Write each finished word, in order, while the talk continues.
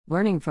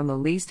Learning from the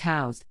least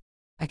housed.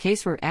 A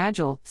case for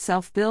agile,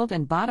 self-build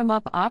and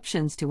bottom-up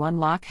options to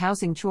unlock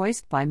housing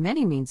choice by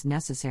many means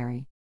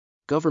necessary.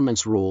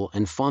 Governments rule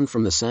and fund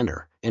from the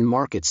center, and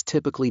markets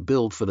typically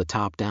build for the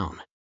top down.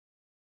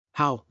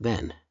 How,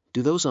 then,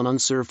 do those on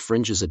unserved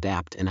fringes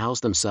adapt and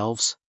house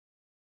themselves?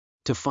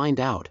 To find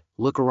out,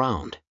 look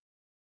around.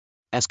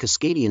 As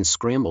Cascadians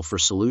scramble for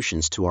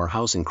solutions to our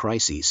housing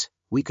crises,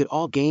 we could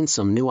all gain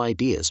some new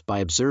ideas by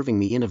observing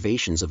the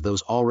innovations of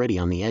those already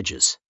on the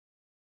edges.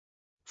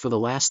 For the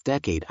last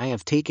decade I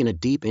have taken a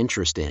deep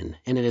interest in,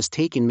 and it has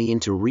taken me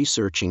into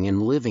researching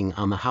and living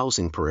on the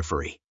housing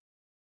periphery.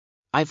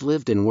 I've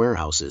lived in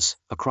warehouses,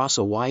 across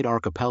a wide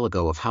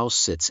archipelago of house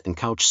sits and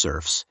couch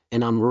surfs,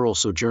 and on rural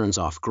sojourns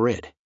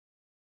off-grid.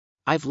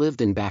 I've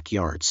lived in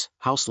backyards,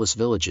 houseless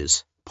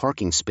villages,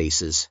 parking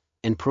spaces,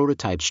 and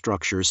prototype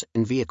structures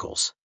and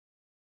vehicles.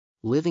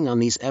 Living on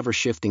these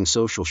ever-shifting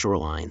social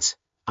shorelines,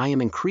 I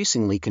am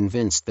increasingly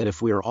convinced that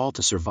if we are all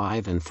to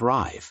survive and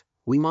thrive,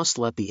 we must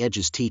let the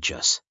edges teach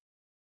us.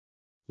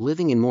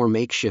 Living in more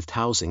makeshift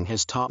housing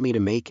has taught me to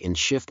make and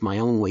shift my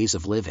own ways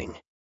of living.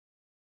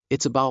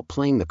 It's about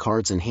playing the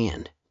cards in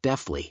hand,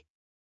 deftly.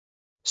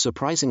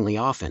 Surprisingly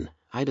often,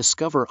 I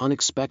discover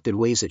unexpected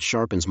ways it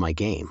sharpens my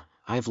game.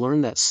 I've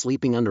learned that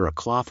sleeping under a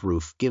cloth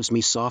roof gives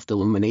me soft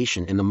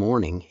illumination in the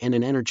morning and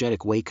an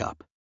energetic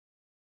wake-up.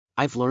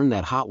 I've learned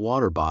that hot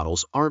water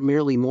bottles aren't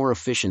merely more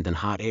efficient than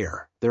hot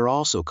air, they're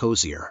also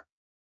cozier.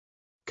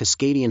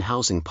 Cascadian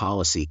housing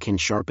policy can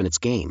sharpen its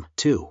game,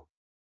 too.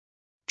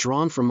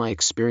 Drawn from my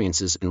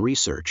experiences and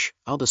research,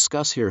 I'll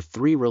discuss here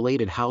 3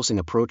 related housing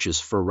approaches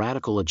for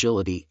radical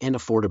agility and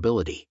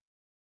affordability.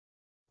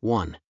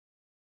 1.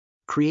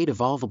 Create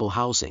evolvable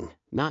housing,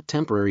 not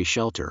temporary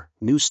shelter,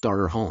 new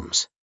starter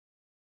homes.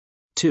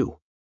 2.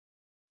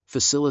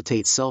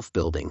 Facilitate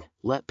self-building,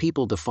 let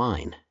people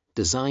define,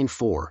 design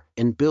for,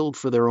 and build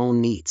for their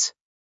own needs.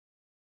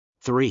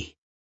 3.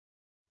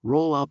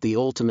 Roll out the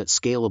ultimate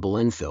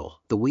scalable infill,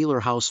 the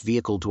Wheeler House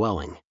vehicle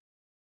dwelling.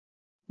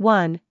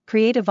 1.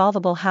 Create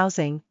evolvable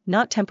housing,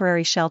 not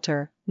temporary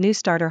shelter, new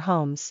starter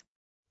homes.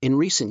 In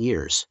recent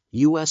years,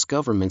 U.S.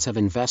 governments have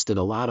invested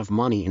a lot of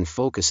money in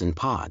focus in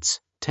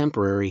pods,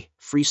 temporary,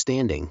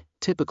 freestanding,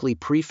 typically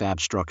prefab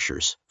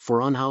structures,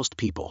 for unhoused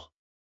people.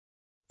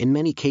 In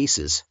many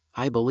cases,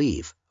 I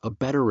believe, a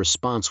better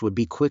response would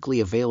be quickly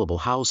available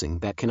housing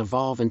that can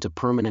evolve into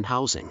permanent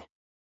housing.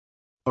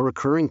 A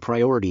recurring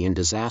priority in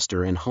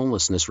disaster and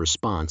homelessness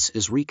response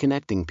is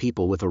reconnecting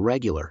people with a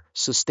regular,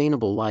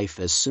 sustainable life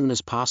as soon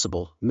as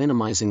possible,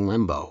 minimizing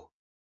limbo.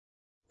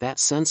 That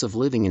sense of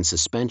living in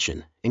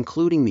suspension,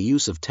 including the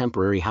use of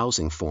temporary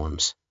housing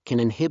forms,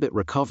 can inhibit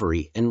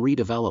recovery and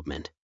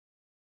redevelopment.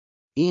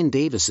 Ian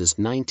Davis's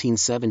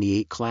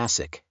 1978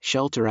 classic,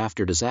 Shelter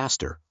After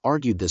Disaster,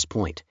 argued this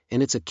point,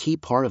 and it's a key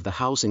part of the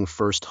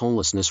housing-first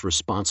homelessness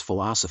response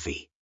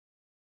philosophy.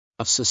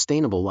 A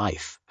sustainable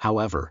life,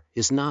 however,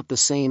 is not the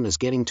same as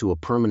getting to a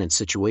permanent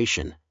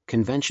situation,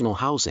 conventional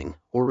housing,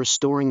 or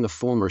restoring the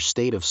former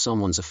state of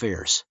someone's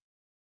affairs.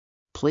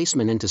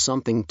 Placement into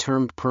something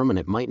termed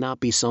permanent might not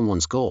be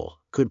someone's goal,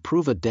 could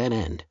prove a dead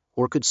end,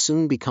 or could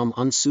soon become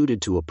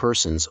unsuited to a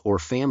person's or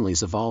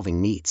family's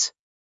evolving needs.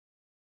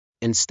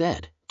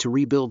 Instead, to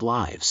rebuild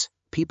lives,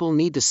 people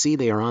need to see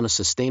they are on a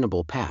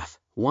sustainable path,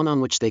 one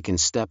on which they can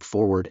step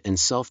forward and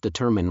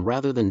self-determine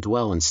rather than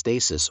dwell in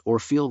stasis or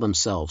feel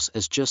themselves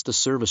as just a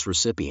service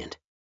recipient.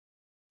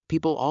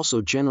 People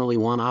also generally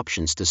want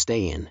options to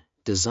stay in,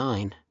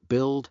 design,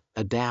 build,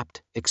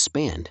 adapt,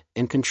 expand,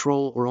 and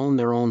control or own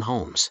their own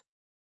homes.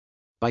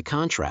 By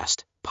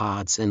contrast,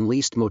 pods and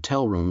leased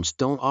motel rooms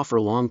don't offer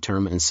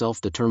long-term and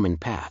self-determined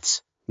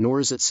paths,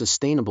 nor is it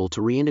sustainable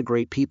to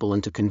reintegrate people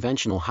into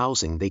conventional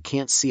housing they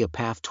can't see a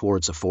path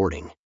towards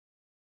affording.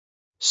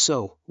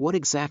 So, what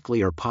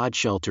exactly are pod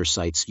shelter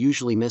sites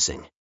usually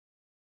missing?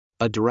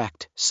 A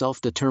direct,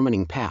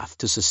 self-determining path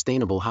to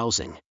sustainable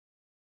housing.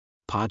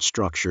 Pod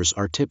structures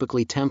are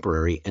typically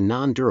temporary and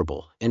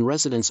non-durable, and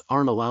residents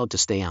aren't allowed to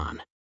stay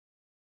on.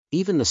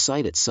 Even the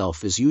site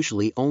itself is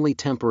usually only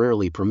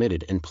temporarily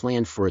permitted and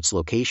planned for its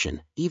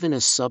location, even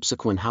as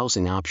subsequent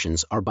housing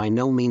options are by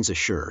no means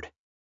assured.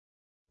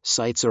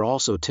 Sites are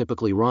also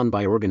typically run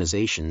by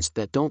organizations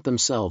that don't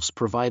themselves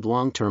provide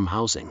long-term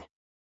housing.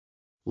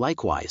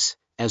 Likewise,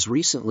 as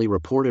recently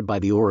reported by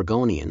the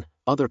Oregonian,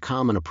 other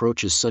common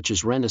approaches such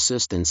as rent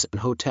assistance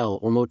and hotel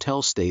or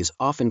motel stays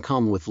often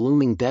come with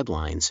looming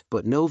deadlines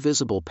but no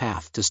visible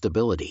path to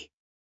stability.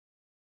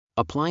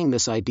 Applying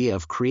this idea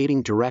of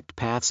creating direct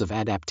paths of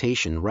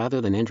adaptation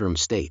rather than interim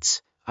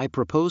states, I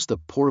propose the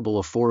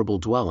portable affordable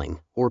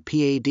dwelling, or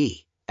PAD,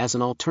 as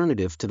an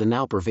alternative to the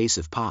now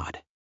pervasive pod.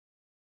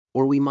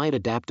 Or we might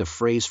adapt a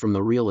phrase from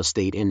the real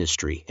estate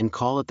industry and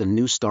call it the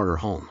new starter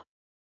home.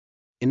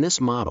 In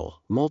this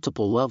model,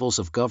 multiple levels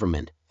of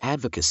government,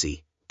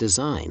 advocacy,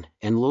 design,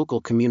 and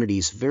local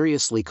communities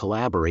variously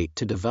collaborate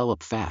to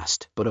develop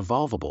fast but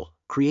evolvable,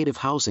 creative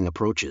housing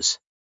approaches.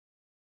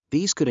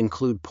 These could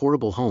include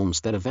portable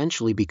homes that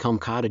eventually become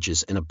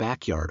cottages in a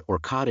backyard or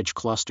cottage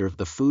cluster,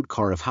 the food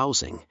cart of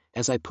housing,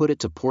 as I put it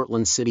to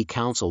Portland City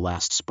Council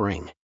last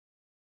spring.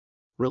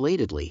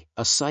 Relatedly,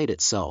 a site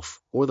itself,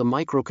 or the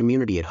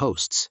micro-community it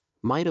hosts,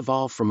 might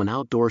evolve from an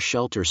outdoor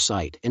shelter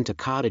site into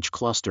cottage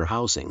cluster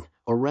housing,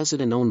 a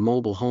resident-owned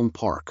mobile home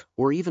park,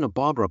 or even a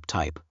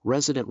Bogrup-type,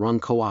 resident-run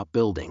co-op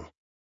building.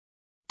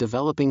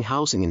 Developing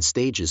housing in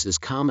stages is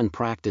common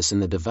practice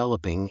in the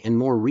developing and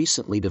more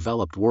recently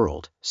developed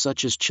world,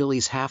 such as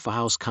Chile's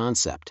half-a-house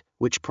concept,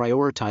 which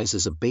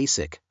prioritizes a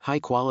basic,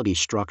 high-quality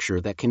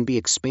structure that can be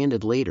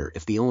expanded later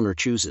if the owner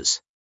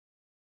chooses.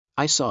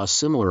 I saw a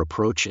similar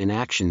approach in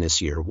action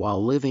this year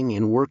while living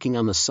and working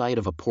on the site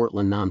of a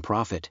Portland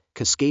nonprofit,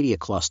 Cascadia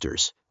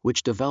Clusters,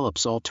 which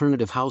develops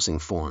alternative housing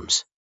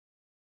forms.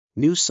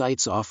 New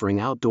sites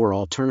offering outdoor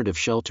alternative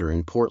shelter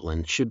in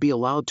Portland should be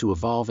allowed to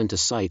evolve into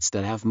sites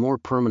that have more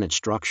permanent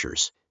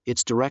structures,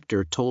 its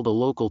director told a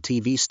local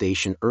TV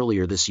station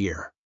earlier this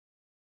year.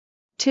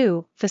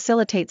 2.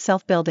 Facilitate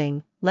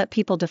self-building, let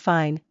people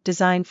define,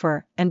 design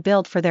for, and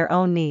build for their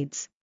own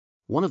needs.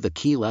 One of the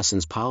key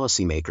lessons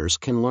policymakers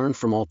can learn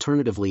from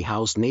alternatively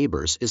housed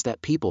neighbors is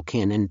that people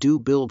can and do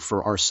build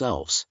for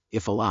ourselves,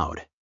 if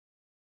allowed.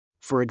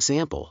 For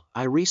example,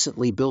 I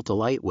recently built a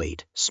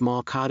lightweight,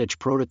 small cottage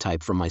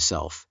prototype for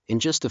myself, in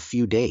just a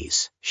few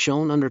days,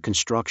 shown under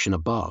construction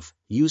above,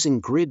 using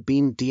grid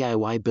beam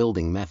DIY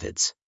building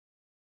methods.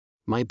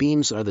 My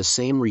beams are the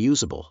same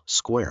reusable,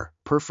 square,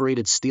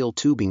 perforated steel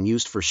tubing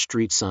used for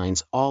street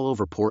signs all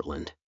over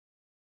Portland.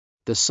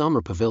 The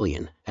Summer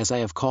Pavilion, as I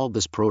have called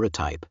this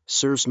prototype,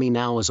 serves me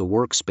now as a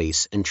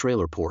workspace and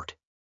trailer port.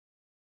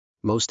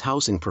 Most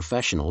housing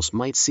professionals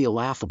might see a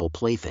laughable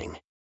plaything.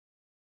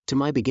 To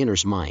my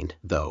beginner's mind,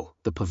 though,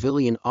 the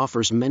pavilion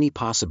offers many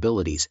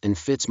possibilities and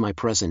fits my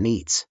present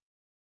needs.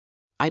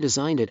 I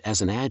designed it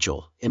as an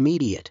agile,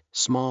 immediate,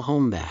 small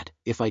home that,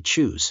 if I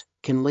choose,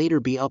 can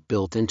later be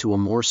upbuilt into a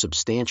more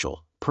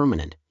substantial,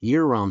 permanent,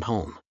 year-round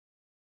home.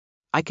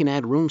 I can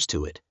add rooms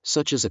to it,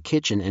 such as a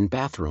kitchen and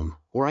bathroom,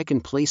 or I can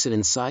place it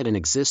inside an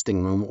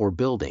existing room or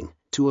building,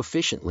 to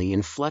efficiently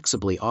and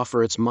flexibly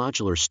offer its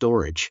modular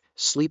storage,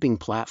 sleeping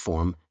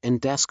platform, and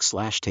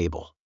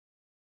desk/table.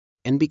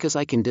 And because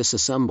I can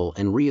disassemble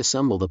and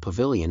reassemble the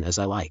pavilion as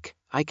I like,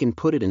 I can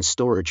put it in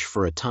storage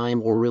for a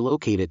time or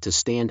relocate it to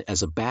stand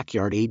as a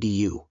backyard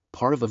ADU,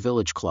 part of a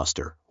village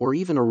cluster, or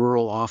even a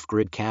rural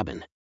off-grid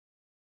cabin.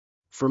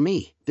 For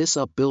me, this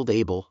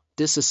upbuildable,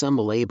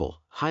 disassemblable,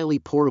 highly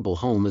portable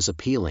home is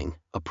appealing,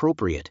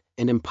 appropriate,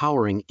 and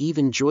empowering,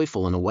 even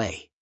joyful in a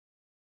way.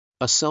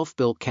 A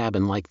self-built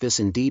cabin like this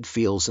indeed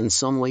feels in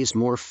some ways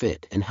more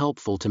fit and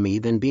helpful to me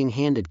than being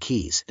handed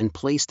keys and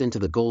placed into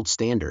the gold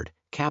standard,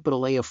 A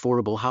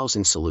affordable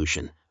housing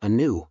solution, a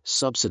new,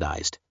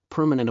 subsidized,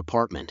 permanent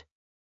apartment.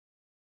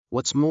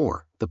 What's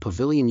more, the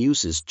pavilion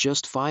uses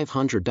just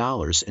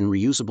 $500 in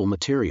reusable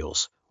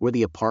materials, where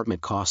the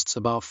apartment costs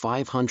about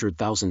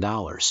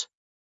 $500,000.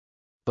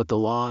 But the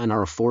law and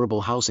our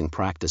affordable housing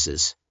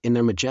practices, in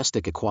their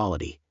majestic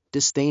equality,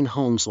 disdain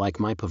homes like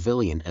my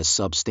pavilion as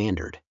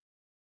substandard.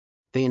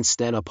 They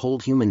instead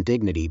uphold human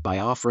dignity by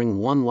offering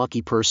one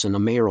lucky person a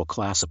mayoral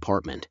class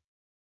apartment.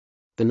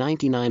 The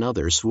 99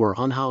 others who are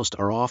unhoused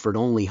are offered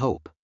only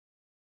hope.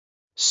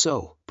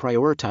 So,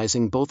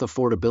 prioritizing both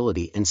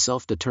affordability and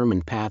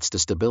self-determined paths to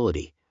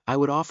stability, I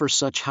would offer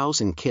such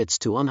housing kits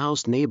to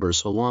unhoused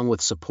neighbors along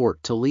with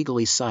support to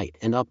legally site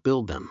and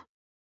upbuild them.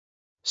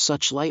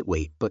 Such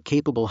lightweight but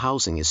capable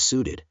housing is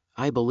suited,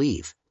 I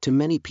believe, to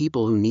many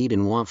people who need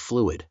and want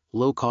fluid,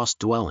 low-cost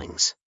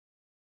dwellings.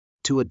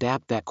 To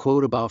adapt that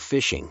quote about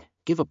fishing,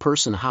 give a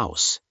person a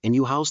house, and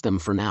you house them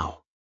for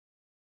now.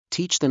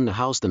 Teach them to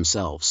house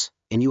themselves,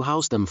 and you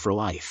house them for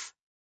life.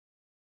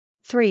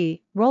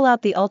 3. Roll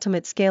out the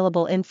ultimate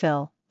scalable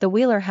infill, the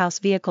Wheeler House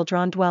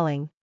vehicle-drawn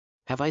dwelling.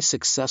 Have I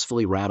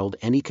successfully rattled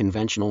any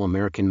conventional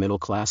American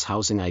middle-class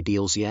housing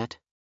ideals yet?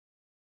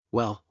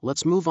 Well,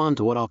 let's move on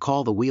to what I'll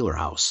call the Wheeler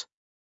House.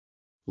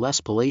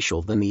 Less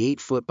palatial than the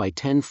 8-foot by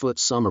 10-foot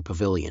summer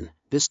pavilion,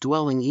 this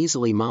dwelling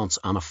easily mounts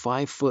on a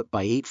 5-foot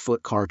by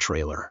 8-foot car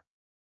trailer.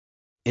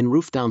 In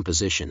roof-down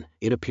position,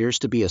 it appears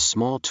to be a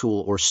small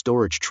tool or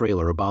storage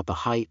trailer about the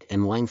height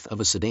and length of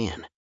a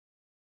sedan.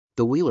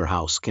 The Wheeler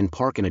House can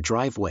park in a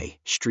driveway,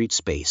 street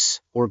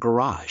space, or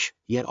garage,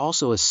 yet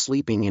also has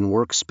sleeping and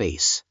work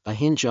space, a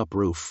hinge-up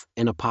roof,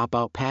 and a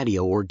pop-out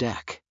patio or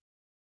deck.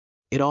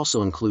 It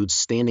also includes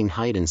standing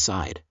height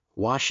inside,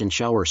 wash and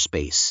shower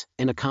space,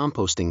 and a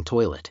composting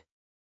toilet.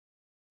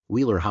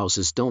 Wheeler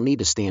houses don't need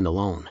to stand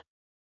alone.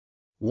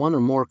 One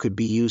or more could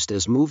be used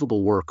as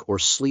movable work or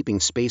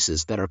sleeping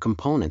spaces that are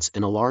components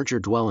in a larger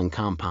dwelling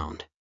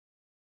compound.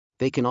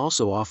 They can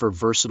also offer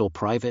versatile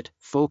private,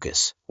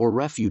 focus, or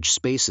refuge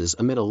spaces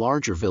amid a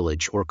larger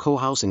village or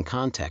co-housing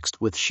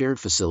context with shared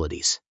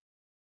facilities.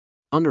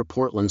 Under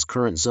Portland's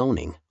current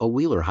zoning, a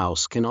Wheeler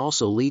House can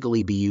also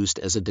legally be used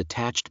as a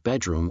detached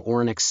bedroom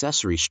or an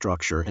accessory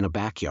structure in a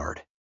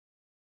backyard.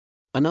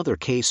 Another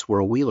case where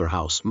a Wheeler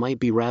House might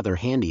be rather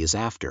handy is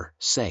after,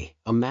 say,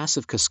 a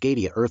massive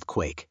Cascadia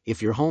earthquake,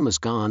 if your home is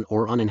gone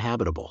or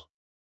uninhabitable.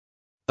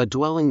 A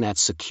dwelling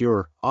that's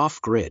secure,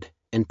 off-grid,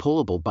 and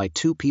pullable by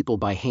 2 people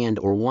by hand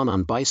or 1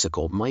 on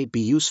bicycle might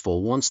be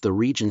useful once the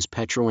region's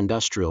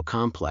petro-industrial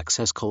complex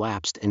has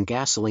collapsed and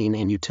gasoline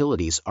and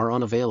utilities are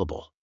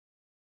unavailable.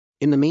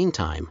 In the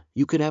meantime,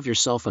 you could have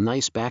yourself a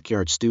nice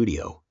backyard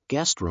studio,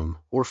 guest room,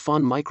 or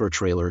fun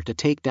micro-trailer to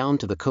take down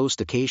to the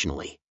coast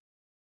occasionally.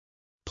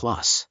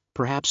 Plus,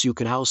 perhaps you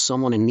could house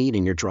someone in need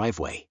in your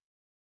driveway.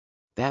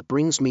 That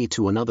brings me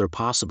to another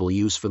possible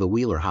use for the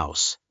Wheeler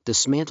house: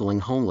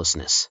 dismantling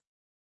homelessness.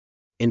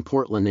 In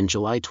Portland in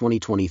July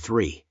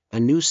 2023, a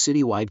new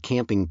citywide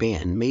camping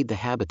ban made the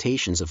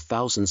habitations of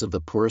thousands of the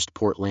poorest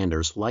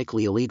Portlanders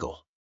likely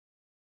illegal.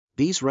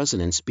 These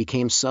residents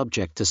became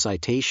subject to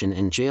citation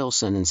and jail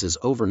sentences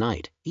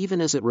overnight, even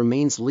as it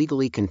remains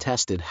legally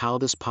contested how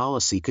this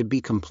policy could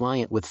be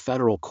compliant with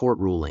federal court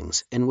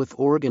rulings and with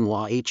Oregon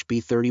Law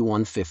HB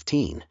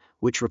 3115,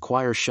 which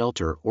requires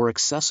shelter or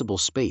accessible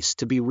space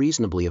to be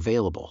reasonably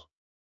available.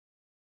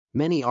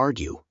 Many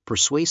argue,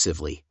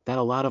 persuasively, that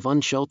a lot of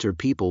unsheltered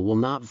people will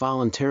not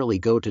voluntarily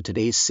go to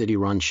today's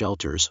city-run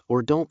shelters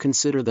or don't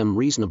consider them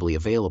reasonably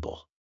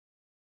available.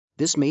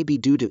 This may be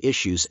due to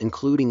issues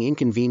including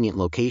inconvenient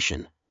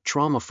location,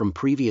 trauma from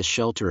previous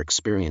shelter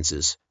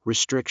experiences,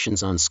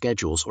 restrictions on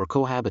schedules or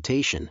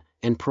cohabitation,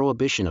 and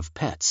prohibition of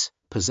pets,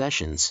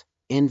 possessions,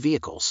 and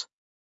vehicles.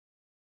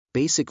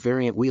 Basic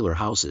variant Wheeler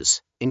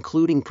houses,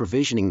 including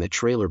provisioning the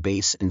trailer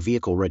base and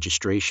vehicle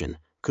registration,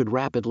 could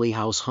rapidly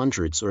house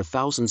hundreds or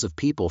thousands of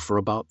people for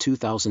about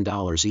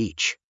 $2,000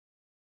 each.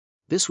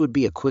 This would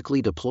be a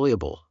quickly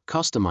deployable,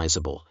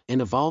 customizable,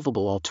 and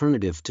evolvable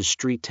alternative to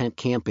street tent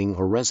camping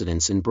or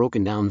residence in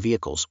broken-down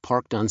vehicles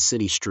parked on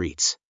city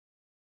streets.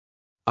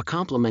 A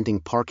complementing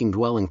parking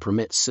dwelling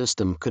permit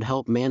system could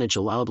help manage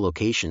allowed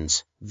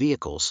locations,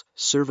 vehicles,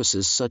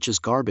 services such as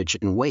garbage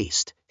and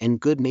waste, and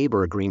good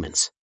neighbor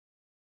agreements.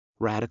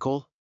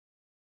 Radical?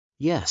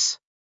 Yes.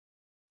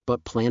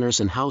 But planners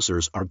and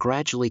housers are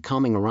gradually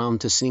coming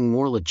around to seeing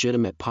more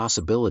legitimate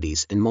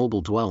possibilities in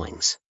mobile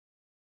dwellings.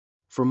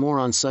 For more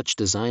on such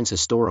designs'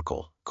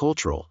 historical,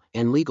 cultural,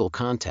 and legal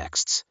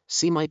contexts,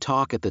 see my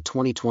talk at the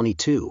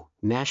 2022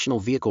 National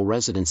Vehicle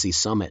Residency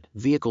Summit,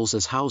 Vehicles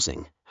as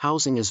Housing,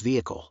 Housing as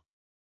Vehicle.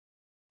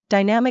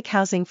 Dynamic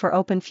housing for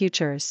open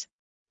futures.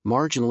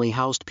 Marginally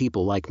housed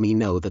people like me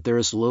know that there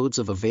is loads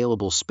of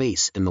available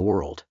space in the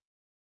world.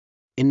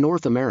 In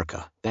North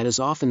America, that is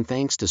often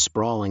thanks to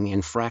sprawling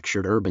and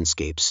fractured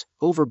urbanscapes,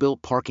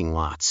 overbuilt parking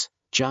lots,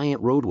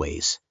 giant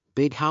roadways,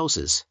 big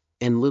houses,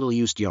 and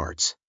little-used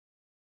yards.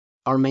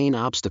 Our main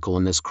obstacle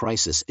in this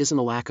crisis isn't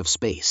a lack of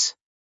space.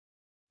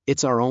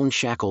 It's our own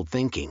shackled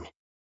thinking.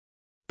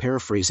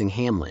 Paraphrasing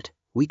Hamlet,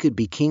 we could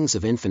be kings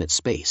of infinite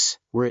space,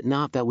 were it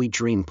not that we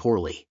dream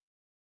poorly.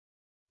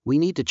 We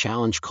need to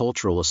challenge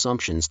cultural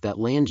assumptions that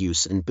land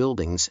use and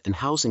buildings and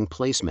housing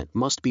placement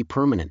must be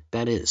permanent,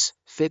 that is,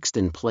 fixed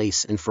in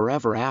place and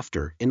forever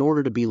after, in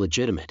order to be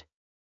legitimate.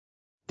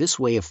 This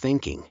way of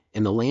thinking,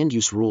 and the land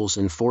use rules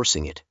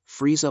enforcing it,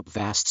 frees up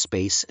vast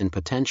space and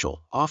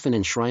potential, often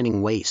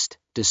enshrining waste,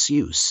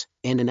 disuse,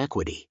 and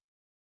inequity.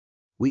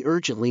 We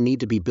urgently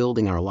need to be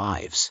building our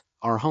lives,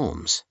 our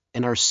homes,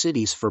 and our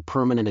cities for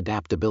permanent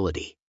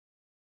adaptability.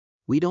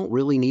 We don't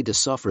really need to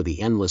suffer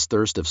the endless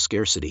thirst of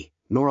scarcity,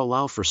 nor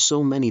allow for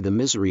so many the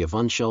misery of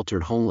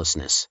unsheltered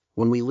homelessness,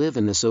 when we live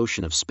in this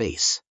ocean of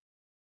space.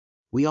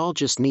 We all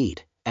just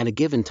need, at a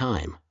given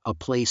time, a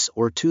place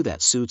or two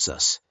that suits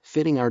us,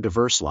 fitting our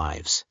diverse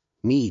lives,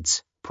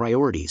 needs,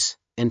 priorities,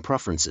 and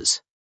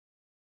preferences.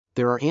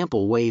 There are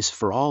ample ways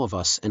for all of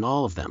us and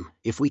all of them,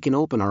 if we can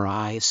open our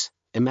eyes,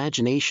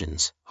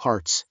 imaginations,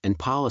 hearts, and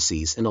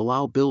policies and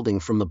allow building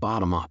from the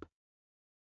bottom up.